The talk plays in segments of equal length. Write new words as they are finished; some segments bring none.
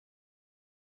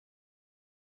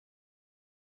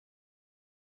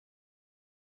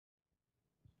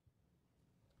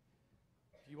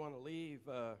you want to leave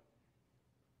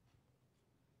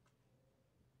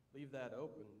that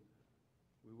open,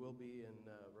 we will be in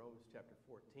Romans chapter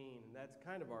 14, and that's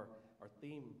kind of our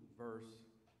theme verse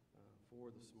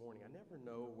for this morning. I never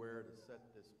know where to set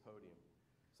this podium.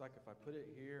 It's like if I put it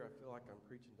here, I feel like I'm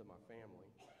preaching to my family,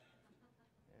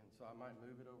 and so I might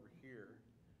move it over here,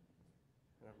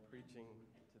 and I'm preaching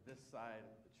to this side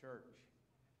of the church,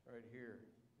 right here,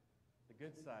 the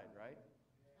good side, right?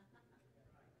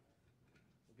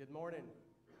 Good morning,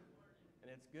 and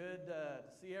it's good to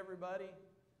see everybody,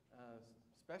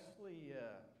 especially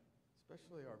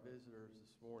our visitors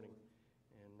this morning,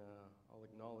 and I'll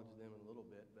acknowledge them in a little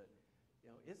bit. But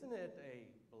isn't it a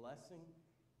blessing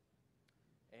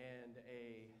and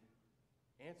a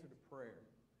answer to prayer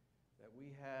that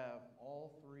we have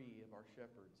all three of our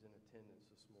shepherds in attendance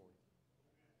this morning?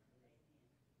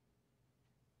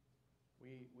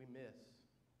 We miss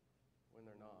when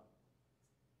they're not.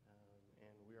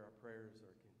 Our prayers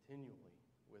are continually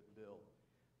with Bill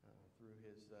through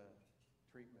his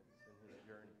treatments and his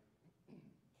journey.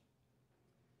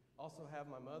 Also have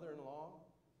my mother-in-law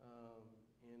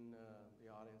in the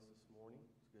audience this morning.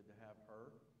 It's good to have her.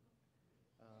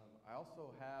 I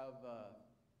also have a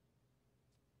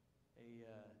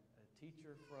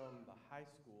teacher from the high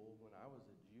school when I was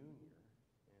a junior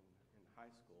in high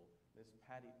school. Miss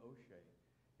Patty O'Shea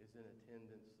is in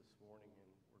attendance this morning, and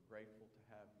we're grateful to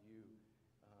have you.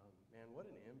 Man, what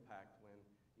an impact when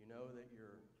you know that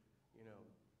your,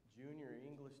 junior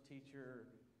English teacher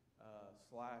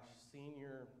 /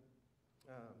 senior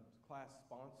class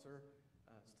sponsor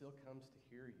still comes to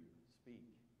hear you speak.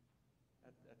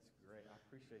 That's great. I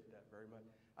appreciate that very much.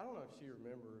 I don't know if she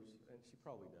remembers, and she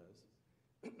probably does.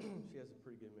 She has a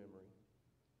pretty good memory.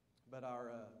 But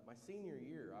my senior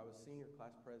year, I was senior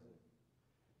class president,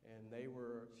 and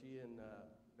she and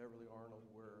Beverly Arnold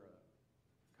were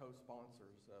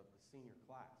co-sponsors of the senior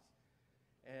class.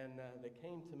 And they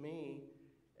came to me,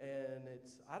 and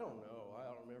I don't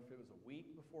remember if it was a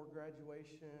week before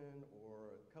graduation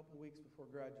or a couple weeks before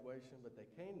graduation, but they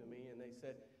came to me and they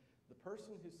said, the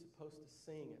person who's supposed to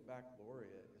sing at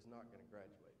baccalaureate is not going to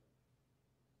graduate.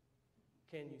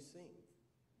 Can you sing?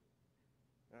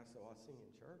 And I said, well, I sing in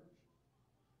church.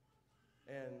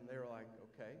 And they were like,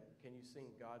 okay, can you sing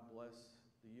God Bless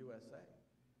the USA?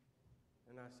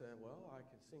 And I said, well, I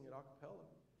can sing it a cappella.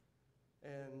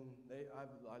 And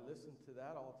I listened to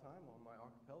that all the time on my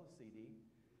a cappella CD.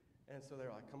 And so they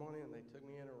were like, come on in. They took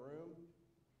me in a room.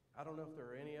 I don't know if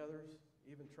there were any others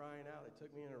even trying out. They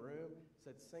took me in a room,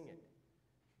 said, sing it.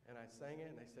 And I sang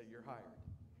it, and they said, you're hired.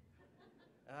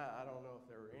 I don't know if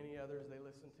there were any others they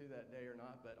listened to that day or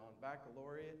not, but on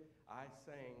baccalaureate, I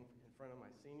sang in front of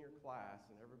my senior class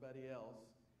and everybody else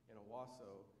in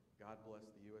Owasso, God Bless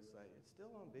the USA. It's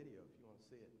still on video if you want to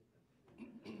see it.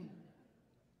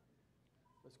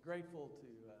 I was grateful to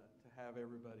have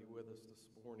everybody with us this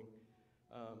morning.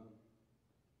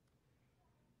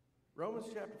 Romans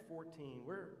chapter 14.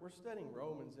 We're studying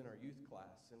Romans in our youth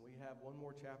class, and we have one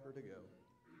more chapter to go.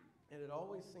 And it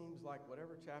always seems like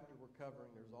whatever chapter we're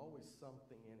covering, there's always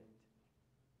something in it.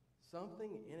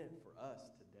 Something in it for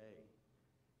us today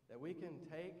that we can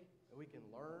take, that we can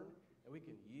learn, that we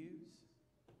can use.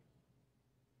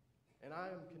 And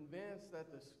I am convinced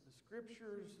that the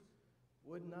scriptures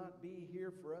would not be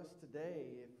here for us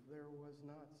today if there was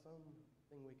not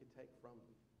something we could take from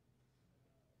them.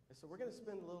 And so we're going to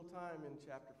spend a little time in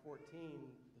chapter 14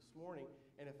 this morning.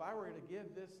 And if I were to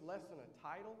give this lesson a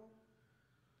title,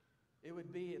 it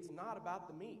would be, it's not about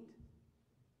the meat.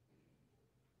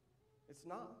 It's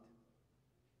not.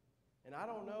 And I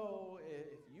don't know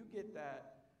if you get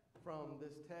that from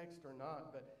this text or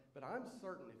not, but I'm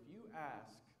certain if you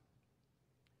ask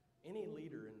any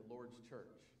leader in the Lord's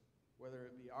church,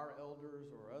 whether it be our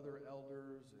elders or other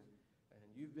elders, and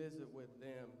you visit with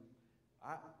them,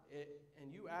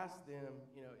 and you ask them,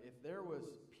 if there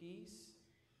was peace,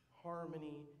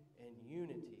 harmony, and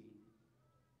unity,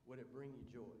 would it bring you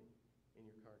joy in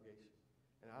your congregation?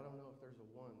 And I don't know if there's a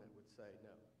one that would say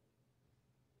no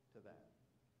to that.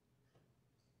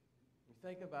 You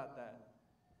think about that.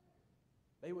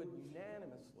 They would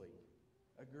unanimously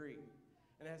agree.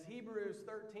 And as Hebrews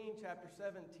 13, chapter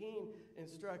 17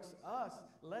 instructs us,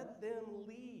 let them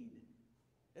lead.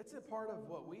 It's a part of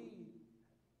what we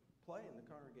play in the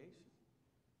congregation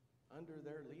under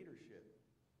their leadership.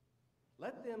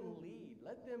 Let them lead.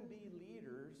 Let them be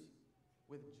leaders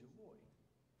with joy.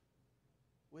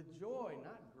 With joy,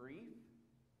 not grief.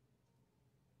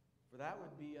 For that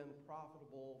would be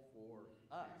unprofitable for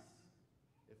us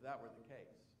if that were the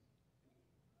case.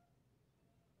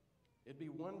 It'd be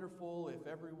wonderful if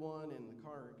everyone in the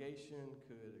congregation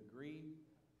could agree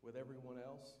with everyone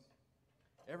else.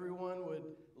 Everyone would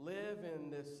live in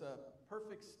this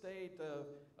perfect state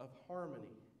of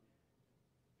harmony.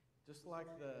 Just like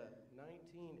the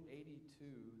 1982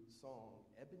 song,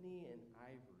 Ebony and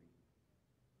Ivory,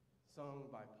 sung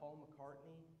by Paul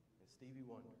McCartney and Stevie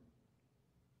Wonder.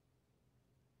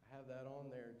 I have that on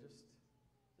there just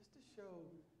to show,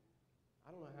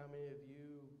 I don't know how many of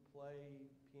you play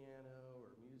piano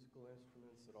or musical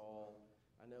instruments at all.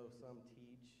 I know some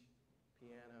teach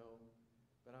piano,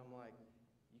 but I'm like,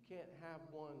 you can't have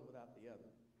one without the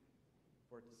other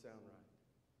for it to sound right.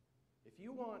 If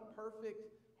you want perfect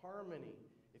harmony,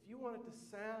 if you want it to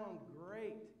sound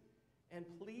great and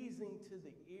pleasing to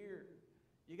the ear,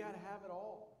 you got to have it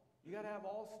all. You got to have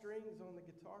all strings on the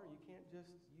guitar. You can't just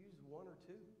use one or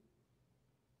two.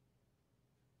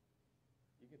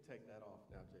 You can take that off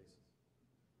now, Jason.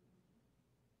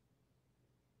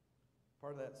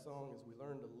 Part of that song is we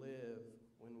learn to live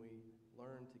when we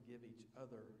learn to give each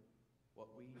other what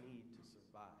we need to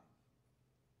survive.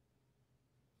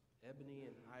 Ebony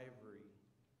and ivory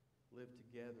live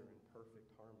together in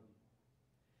perfect harmony.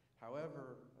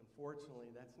 However, unfortunately,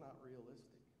 that's not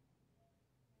realistic.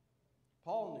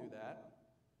 Paul knew that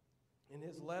in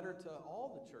his letter to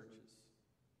all the churches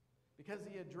because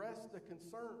he addressed the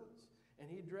concerns and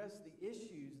he addressed the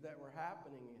issues that were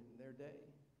happening in their day.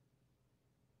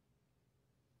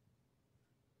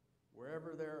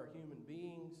 Wherever there are human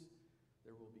beings,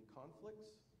 there will be conflicts,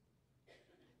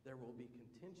 there will be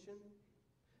contention,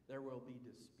 there will be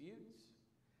disputes,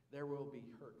 there will be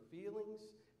hurt feelings,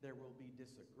 there will be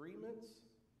disagreements.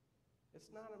 It's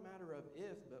not a matter of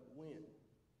if, but when.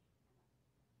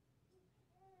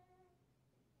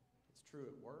 It's true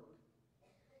at work.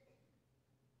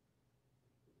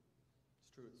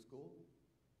 It's true at school.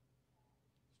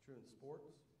 It's true in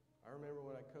sports. I remember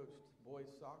when I coached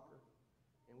boys soccer,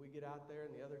 and we get out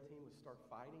there and the other team would start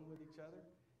fighting with each other,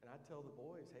 and I'd tell the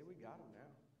boys, hey, we got them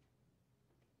now.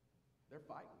 They're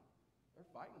fighting. They're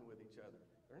fighting with each other.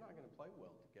 They're not going to play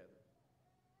well together.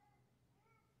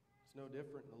 It's no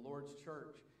different in the Lord's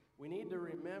church. We need to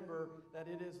remember that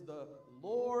it is the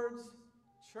Lord's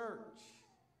church,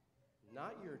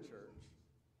 not your church,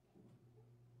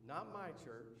 not my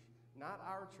church, not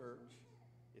our church.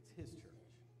 It's His church.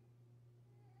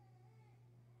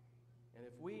 And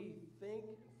if we think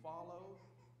and follow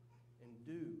and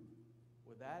do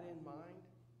with that in mind,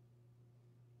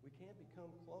 we can't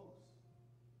become close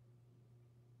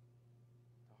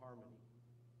to harmony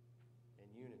and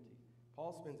unity.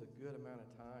 Paul spends a good amount of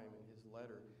time in his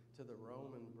letter to the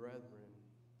Roman brethren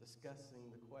discussing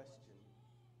the question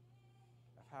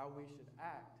of how we should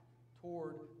act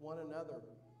toward one another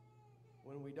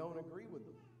when we don't agree with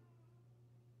them.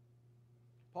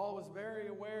 Paul was very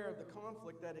aware of the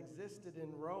conflict that existed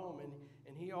in Rome,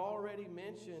 and he already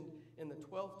mentioned in the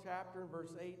 12th chapter,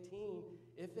 verse 18,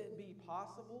 if it be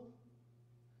possible,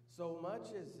 so much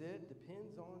as it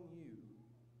depends on you,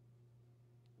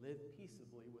 live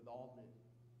peaceably with all men.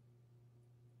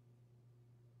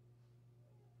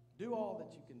 Do all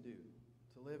that you can do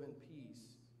to live in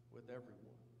peace with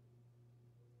everyone,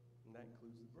 and that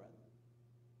includes the brethren.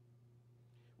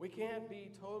 We can't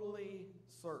be totally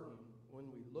certain when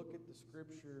we look at the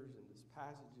scriptures and these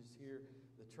passages here,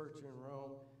 the church in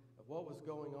Rome, of what was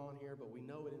going on here, but we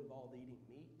know it involved eating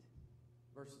meat,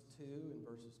 verses 2 and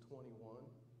verses 21.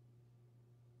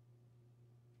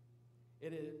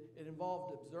 It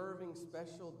involved observing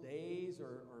special days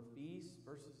or feasts,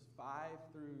 verses 5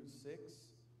 through 6,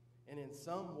 and in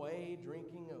some way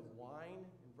drinking of wine,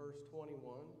 in verse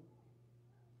 21.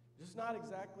 Just not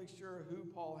exactly sure who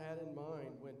Paul had in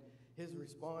mind when his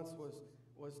response was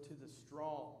to the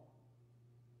strong,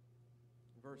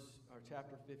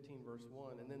 chapter 15, verse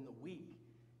 1, and then the weak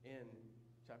in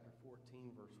chapter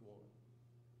 14, verse 1.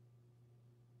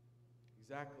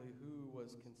 Exactly who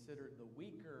was considered the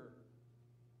weaker?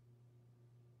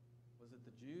 Was it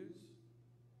the Jews?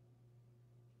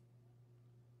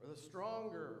 Or the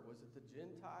stronger? Was it the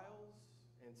Gentiles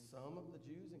and some of the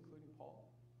Jews, including Paul?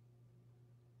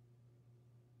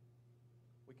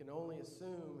 We can only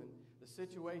assume, and the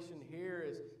situation here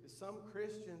is some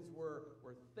Christians were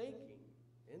thinking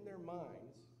in their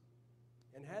minds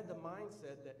and had the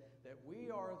mindset that we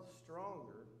are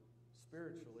stronger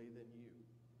spiritually than you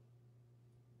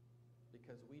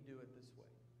because we do it this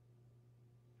way,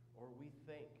 or we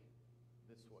think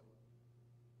this way.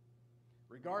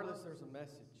 Regardless, there's a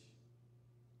message.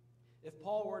 If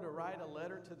Paul were to write a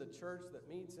letter to the church that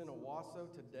meets in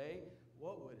Owasso today,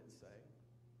 what would it say?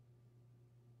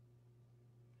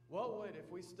 What would, if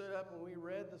we stood up and we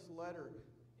read this letter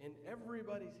and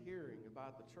everybody's hearing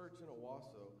about the church in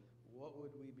Owasso, what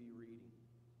would we be reading?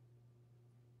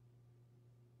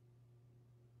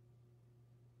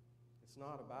 It's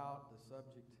not about the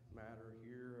subject matter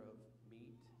here of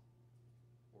meat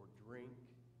or drink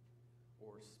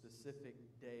or specific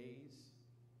days.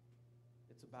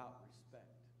 It's about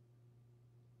respect.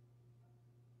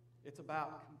 It's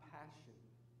about compassion.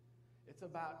 It's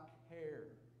about care.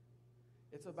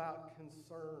 It's about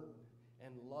concern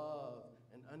and love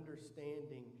and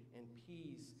understanding and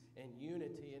peace and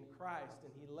unity in Christ.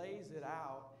 And he lays it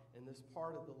out in this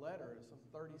part of the letter, in some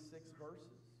 36 verses,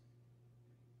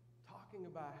 talking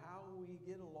about how we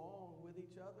get along with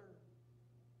each other.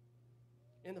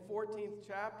 In the 14th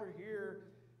chapter here,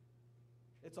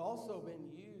 it's also been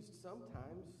used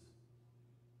sometimes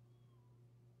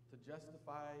to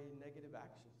justify negative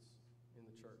actions in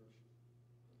the church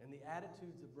and the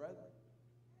attitudes of brethren.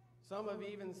 Some have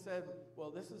even said, well,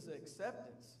 this is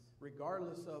acceptance,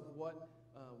 regardless of what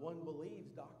one believes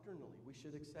doctrinally. We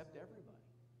should accept everybody.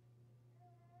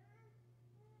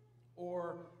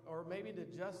 Or maybe to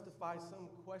justify some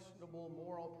questionable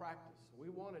moral practice. We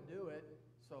want to do it,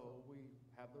 so we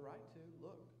have the right to.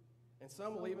 Look. And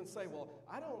some will even say, well,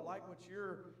 I don't like what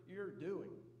you're doing.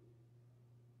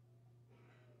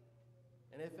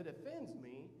 And if it offends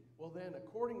me, well then,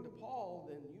 according to Paul,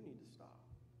 then you need to stop.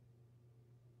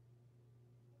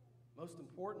 Most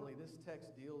importantly, this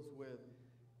text deals with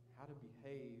how to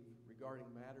behave regarding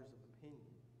matters of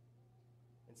opinion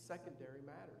and secondary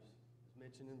matters, as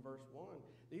mentioned in verse 1.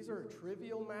 These are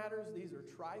trivial matters. These are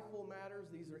trifle matters.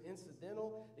 These are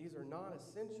incidental. These are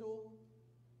non-essential.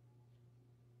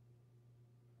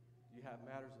 You have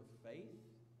matters of faith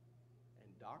and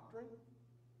doctrine,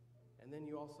 and then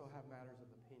you also have matters of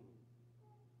opinion,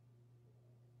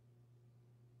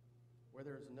 where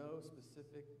there is no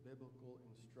specific biblical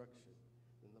instruction,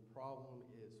 then the problem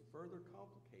is further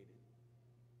complicated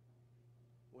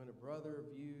when a brother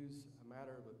views a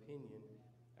matter of opinion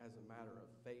as a matter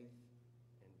of faith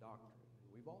and doctrine.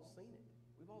 And we've all seen it.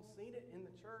 We've all seen it in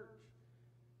the church.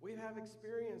 We have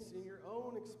experience in your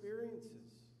own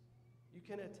experiences. You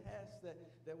can attest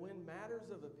that when matters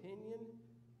of opinion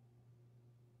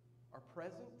are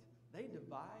present, they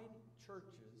divide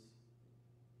churches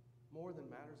more than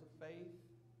matters of faith,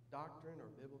 doctrine,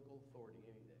 or biblical authority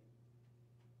any day.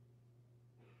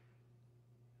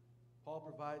 Paul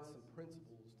provides some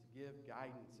principles to give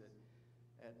guidance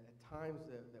at times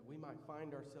that we might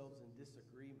find ourselves in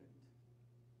disagreement.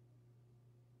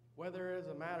 Whether it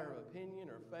is a matter of opinion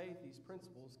or faith, these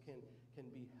principles can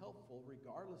be helpful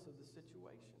regardless of the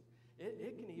situation.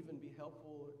 It can even be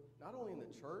helpful not only in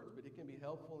the church, but it can be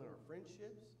helpful in our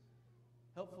friendships,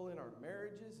 helpful in our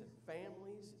marriages and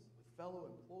families, with fellow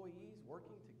employees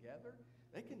working together.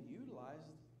 They can utilize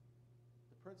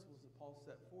the principles that Paul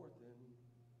set forth in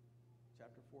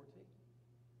chapter 14.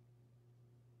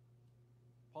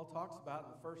 Paul talks about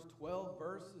in the first 12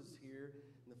 verses here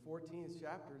in the 14th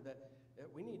chapter that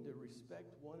we need to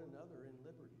respect one another in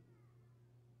liberty.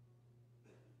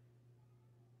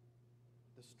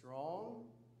 The strong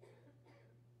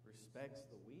respects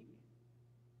the weak.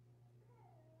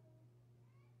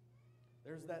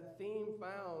 There's that theme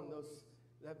found,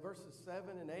 that verses 7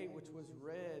 and 8, which was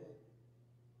read.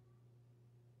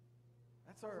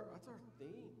 That's our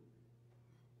theme.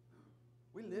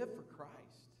 We live for Christ.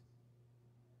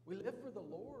 We live for the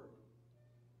Lord.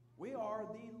 We are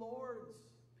the Lord's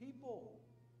people.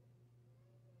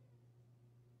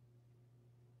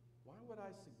 Why would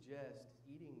I suggest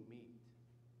eating meat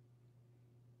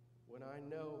when I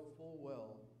know full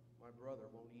well my brother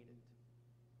won't eat it?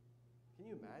 Can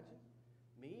you imagine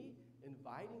me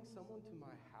inviting someone to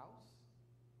my house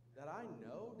that I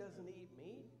know doesn't eat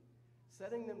meat,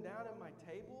 setting them down at my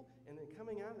table, and then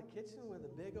coming out in the kitchen with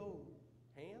a big old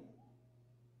ham?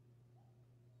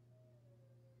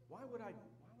 Why would I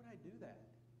do that?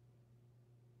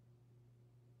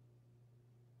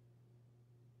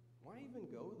 Why even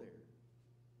go there?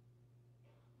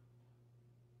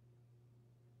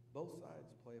 Both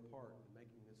sides play a part in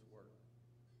making this work.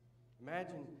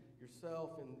 Imagine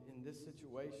yourself in this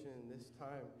situation, in this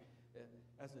time,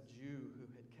 as a Jew who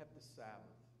had kept the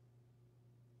Sabbath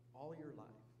all your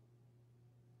life.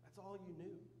 That's all you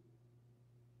knew.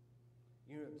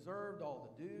 You observed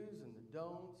all the do's and the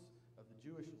don'ts of the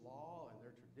Jewish law and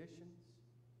their traditions.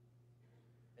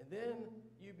 And then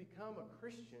you become a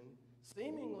Christian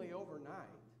seemingly overnight.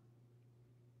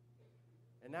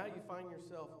 And now you find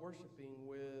yourself worshiping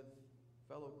with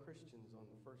fellow Christians on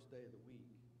the first day of the week.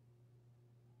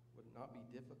 Would it not be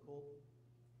difficult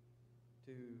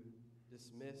to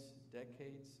dismiss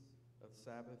decades of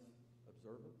Sabbath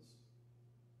observance?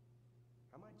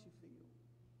 How might you feel?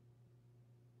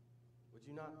 Would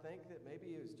you not think that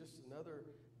maybe it was just another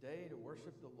day to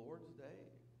worship the Lord's day?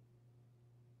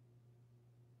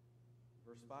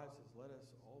 Verse 5 says, let us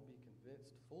all be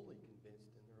convinced, fully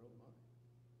convinced in their own mind.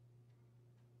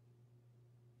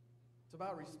 It's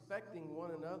about respecting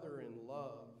one another in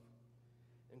love.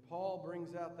 And Paul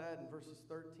brings out that in verses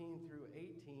 13 through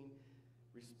 18,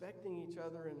 respecting each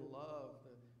other in love.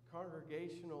 The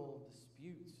congregational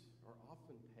disputes are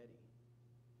often petty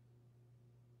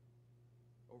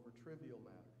over trivial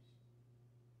matters,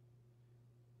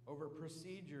 over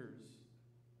procedures.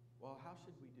 Well, how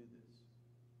should we do this?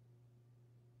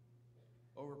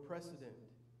 Over precedent.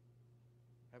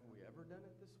 Have we ever done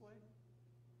it this way?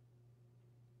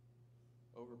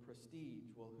 Over prestige.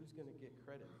 Well, who's going to get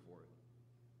credit for it?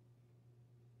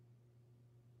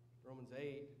 Romans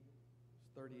 8,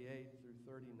 38 through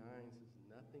 39 says,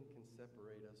 nothing can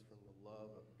separate us from the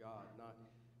love of God. Not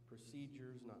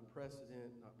procedures, not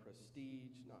precedent, not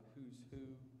prestige, not who's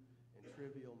who in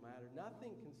trivial matter.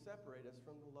 Nothing can separate us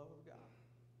from the love of God.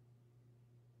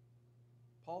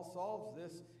 Paul solves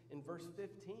this in verse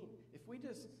 15. If we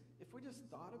just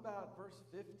thought about verse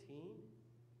 15,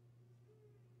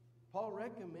 Paul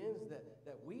recommends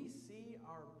that we see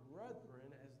our brethren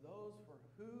as those for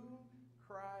whom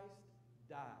Christ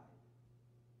died.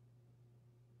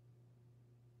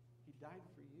 He died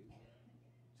for you,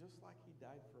 just like he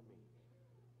died for me.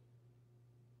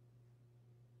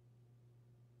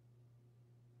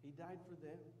 He died for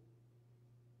them,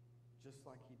 just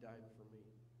like he died for me.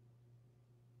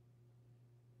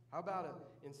 How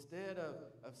about instead of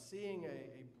seeing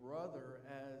a brother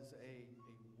as a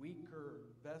weaker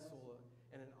vessel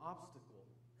and an obstacle,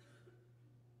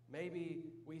 maybe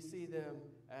we see them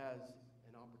as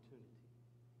an opportunity.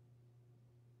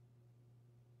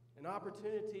 An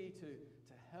opportunity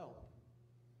to help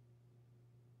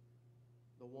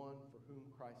the one for whom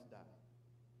Christ died.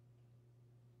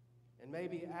 And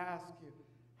maybe ask you,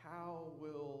 how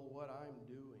will what I'm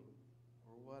doing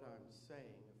or what I'm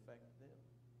saying affect them?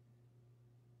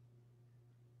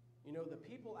 You know, the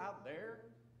people out there,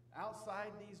 outside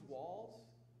these walls,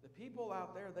 the people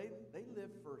out there, they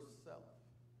live for self.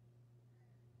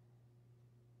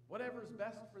 Whatever's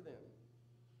best for them.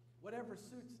 Whatever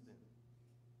suits them.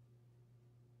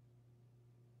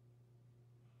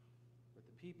 But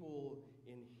the people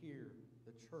in here,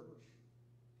 the church,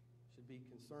 should be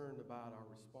concerned about our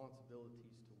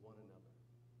responsibilities to one another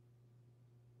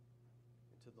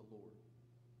and to the Lord.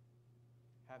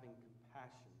 Having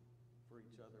compassion for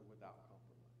each other without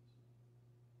compromise.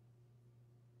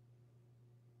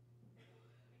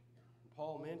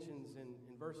 Paul mentions in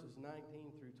verses 19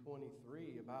 through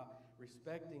 23 about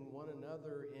respecting one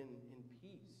another in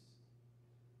peace.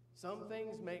 Some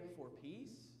things make for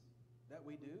peace that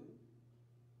we do,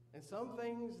 and some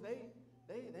things they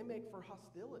make for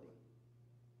hostility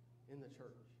in the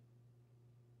church.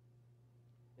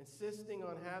 Insisting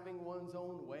on having one's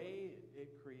own way,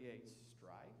 it creates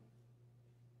strife.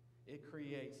 It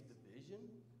creates division.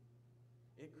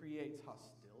 It creates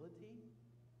hostility.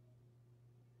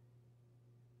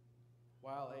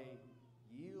 While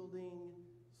a yielding,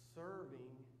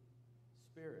 serving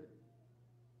spirit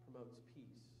promotes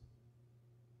peace.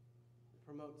 It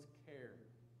promotes care.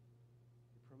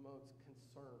 It promotes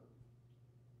concern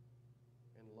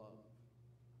and love.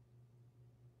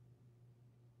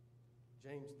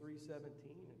 James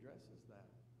 3:17 addresses that.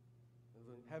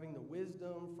 Having the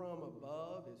wisdom from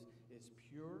above is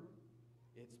pure,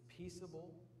 it's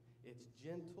peaceable, it's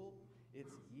gentle,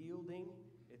 it's yielding,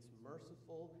 it's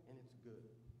merciful, and it's good.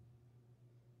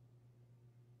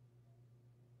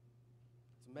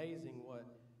 It's amazing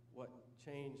what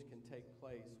change can take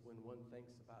place when one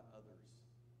thinks about others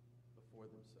before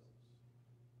themselves.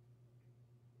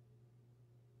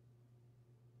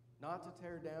 Not to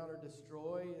tear down or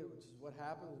destroy, which is what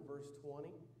happens in verse 20.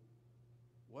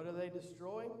 What are they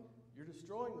destroying? You're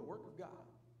destroying the work of God.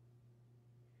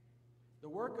 The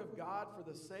work of God for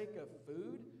the sake of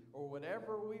food or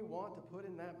whatever we want to put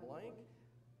in that blank.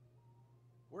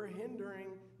 We're hindering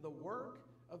the work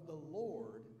of the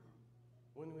Lord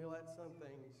when we let some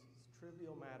things,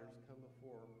 trivial matters, come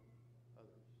before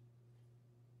others.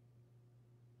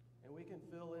 And we can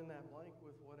fill in that blank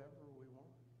with whatever we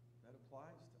want that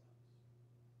applies to us.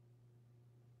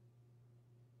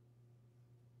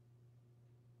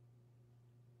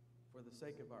 For the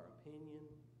sake of our opinion,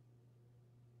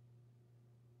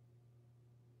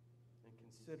 and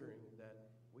considering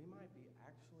that we might be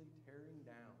actually tearing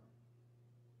down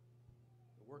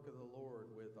the work of the Lord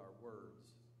with our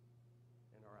words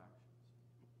and our actions.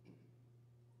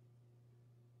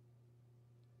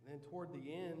 And then toward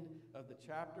the end of the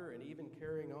chapter, and even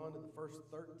carrying on to the first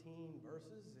 13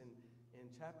 verses in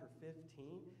chapter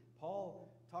 15, Paul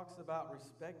talks about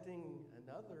respecting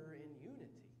another in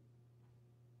unity.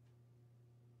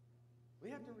 We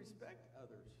have to respect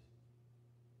others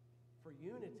for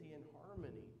unity and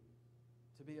harmony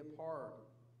to be a part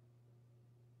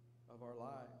of our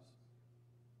lives.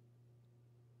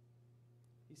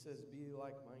 He says, be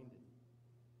like-minded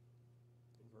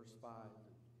in verse 5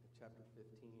 in chapter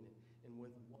 15. And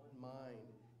with one mind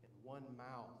and one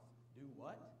mouth, do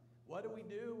what? What do we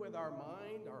do with our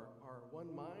mind, our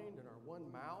one mind and our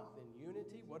one mouth in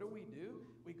unity? What do?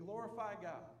 We glorify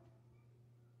God.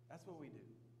 That's what we do.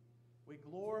 We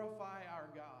glorify our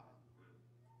God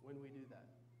when we do that.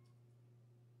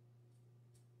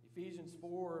 Ephesians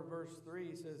 4 verse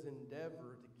 3 says,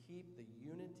 endeavor to keep the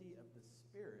unity of the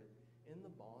Spirit in the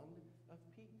bond of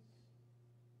peace.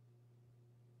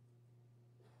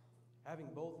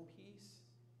 Having both peace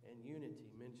and unity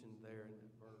mentioned there in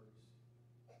that verse.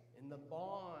 In the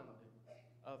bond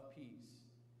of peace.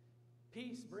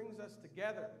 Peace brings us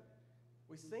together.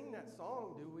 We sing that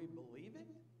song, do we believe it?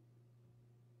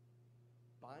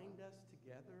 Bind us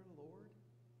together, Lord.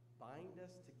 Bind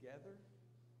us together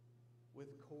with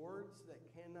cords that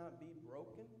cannot be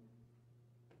broken.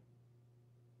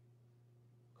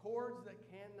 Cords that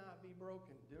cannot be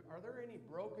broken. Are there any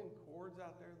broken cords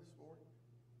out there this morning?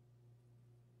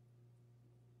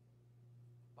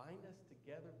 Bind us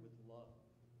together with love.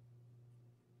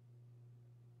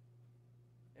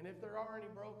 And if there are any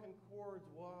broken cords,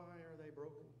 why are they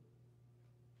broken?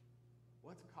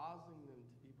 What's causing them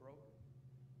to be broken?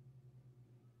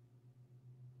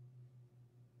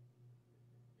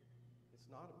 It's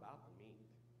not about the meat.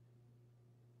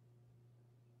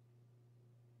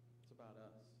 It's about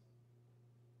us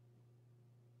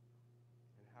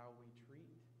and how we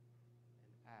treat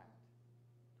and act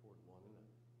toward one another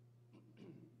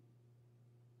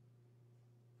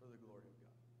for the glory of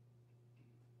God.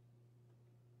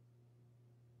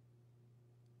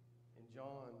 In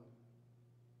John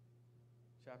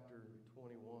chapter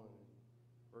 21,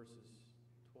 verses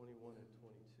 21 and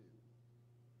 22,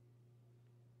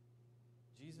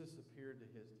 Jesus appeared to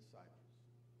his disciples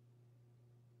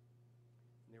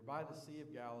nearby the Sea of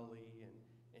Galilee,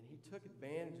 and he took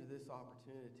advantage of this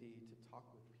opportunity to talk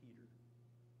with Peter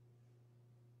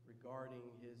regarding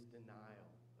his denial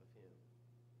of him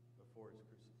before his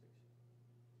crucifixion.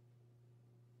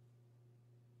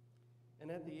 And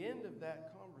at the end of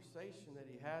that conversation that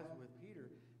he has with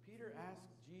Peter, Peter asked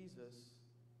Jesus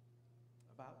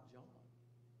about John,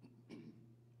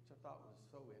 which I thought was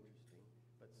so interesting,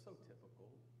 but so typical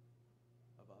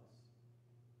of us.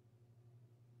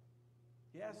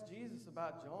 He asked Jesus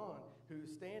about John,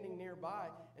 who's standing nearby,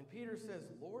 and Peter says,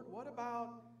 Lord, what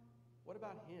about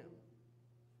him?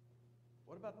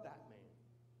 What about that man?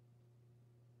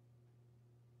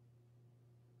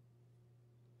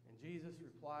 And Jesus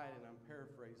replied, and I'm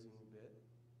paraphrasing a bit,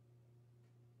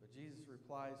 but Jesus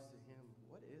replies to him,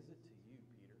 what is it to you,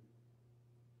 Peter?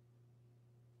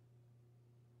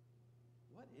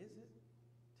 What is it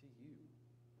to you?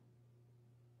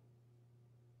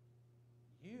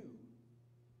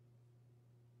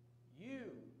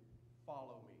 You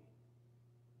follow me.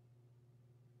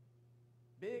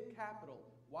 Big capital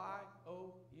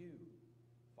Y-O-U.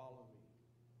 Follow me.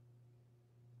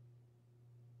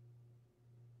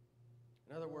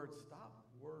 In other words, stop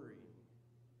worrying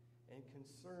and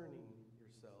concerning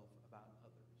yourself about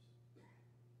others.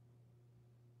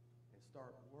 And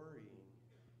start worrying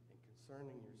and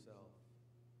concerning yourself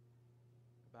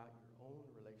about your own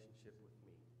relationship with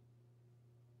me.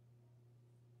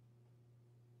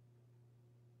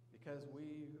 Because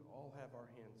we all have our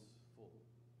hands full.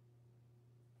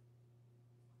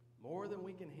 More than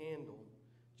we can handle,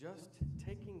 just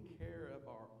taking care of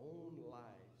our own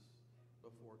lives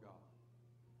before God.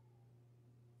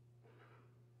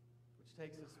 Which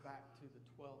takes us back to the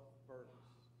 12th verse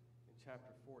in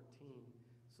chapter 14.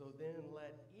 So then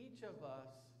let each of us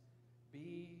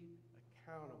be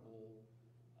accountable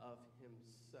of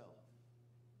himself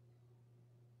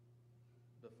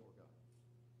before God.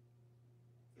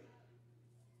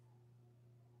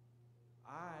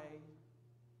 I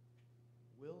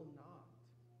will not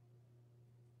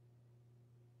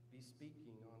be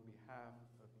speaking on behalf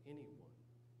of anyone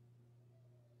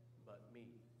but me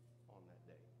on that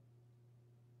day.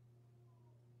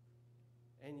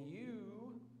 And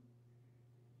you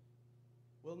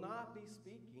will not be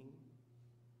speaking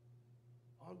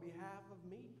on behalf of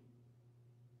me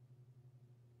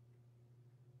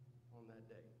on that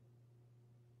day.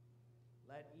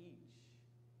 Let each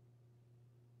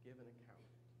give an account.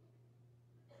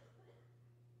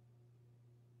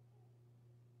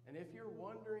 And if you're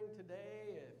wondering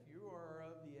today if you are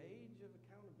of the age of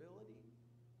accountability,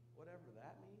 whatever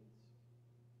that means,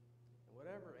 and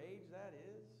whatever age that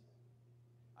is,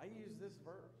 I use this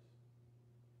verse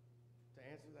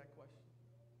Answer that question.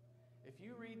 If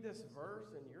you read this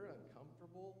verse and you're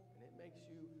uncomfortable and it makes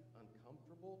you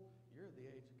uncomfortable, you're at the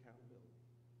age of accountability.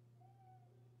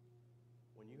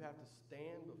 When you have to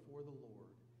stand before the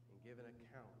Lord and give an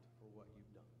account for what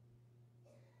you've done.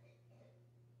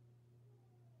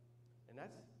 And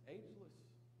that's ageless.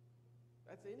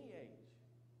 That's any age.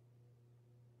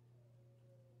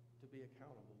 To be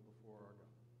accountable before our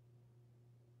God.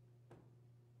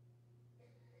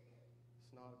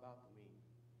 It's not about the me.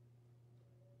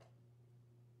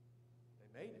 They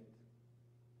made it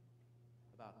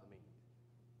about the me.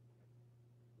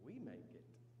 We make it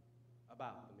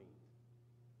about the me.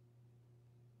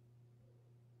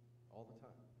 All the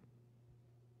time.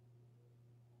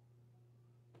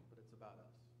 But it's about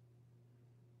us.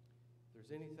 If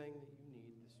there's anything that you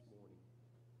need this morning,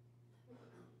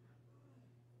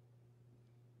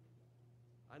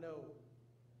 I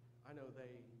know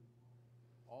they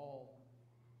all,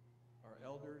 our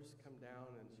elders come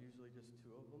down, and it's usually just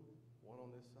two of them, one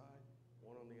on this side,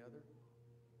 one on the other.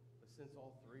 But since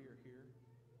all three are here,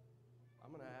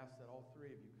 I'm going to ask that all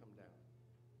three of you come down.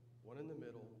 One in the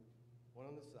middle, one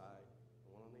on the side, and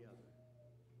one on the other.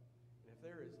 And if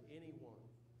there is anyone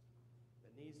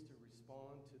that needs to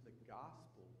respond to the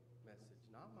gospel message,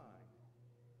 not mine,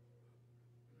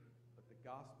 but the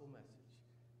gospel message,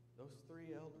 those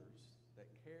three elders that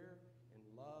care and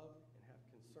love and have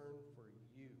concern for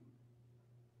you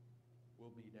will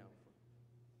be down front.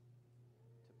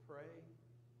 To pray,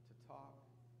 to talk,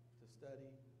 to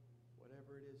study,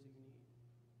 whatever it is you need.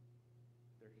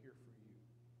 They're here for you.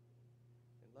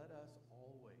 And let us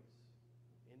always,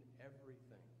 in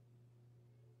everything,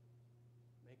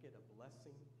 make it a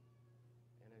blessing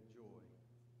and a joy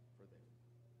for them.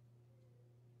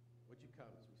 Would you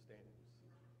come as we stand and